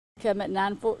Come at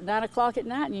 9 o'clock at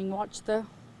night and you can watch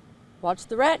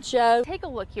the rat show. Take a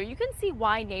look here. You can see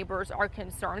why neighbors are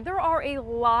concerned. There are a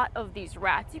lot of these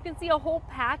rats. You can see a whole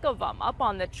pack of them up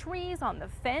on the trees, on the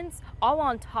fence, all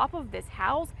on top of this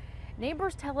house.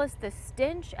 Neighbors tell us the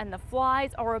stench and the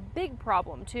flies are a big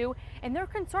problem too, and they're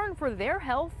concerned for their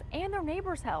health and their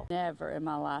neighbors' health. Never in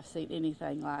my life seen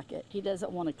anything like it. He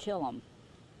doesn't want to kill them.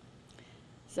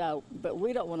 But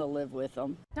we don't want to live with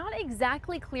them. Not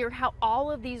exactly clear how all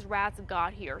of these rats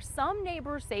got here. Some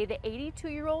neighbors say the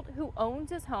 82-year-old who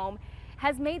owns his home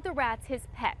has made the rats his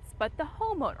pets, but the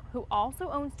homeowner, who also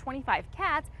owns 25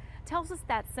 cats, tells us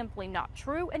that's simply not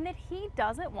true and that he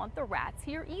doesn't want the rats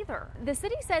here either. The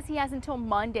city says he has until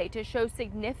Monday to show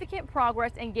significant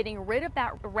progress in getting rid of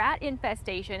that rat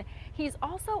infestation. He's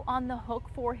also on the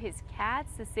hook for his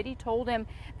cats. The city told him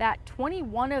that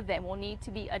 21 of them will need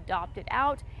to be adopted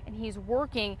out, and he's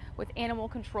working with animal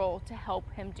control to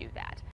help him do that.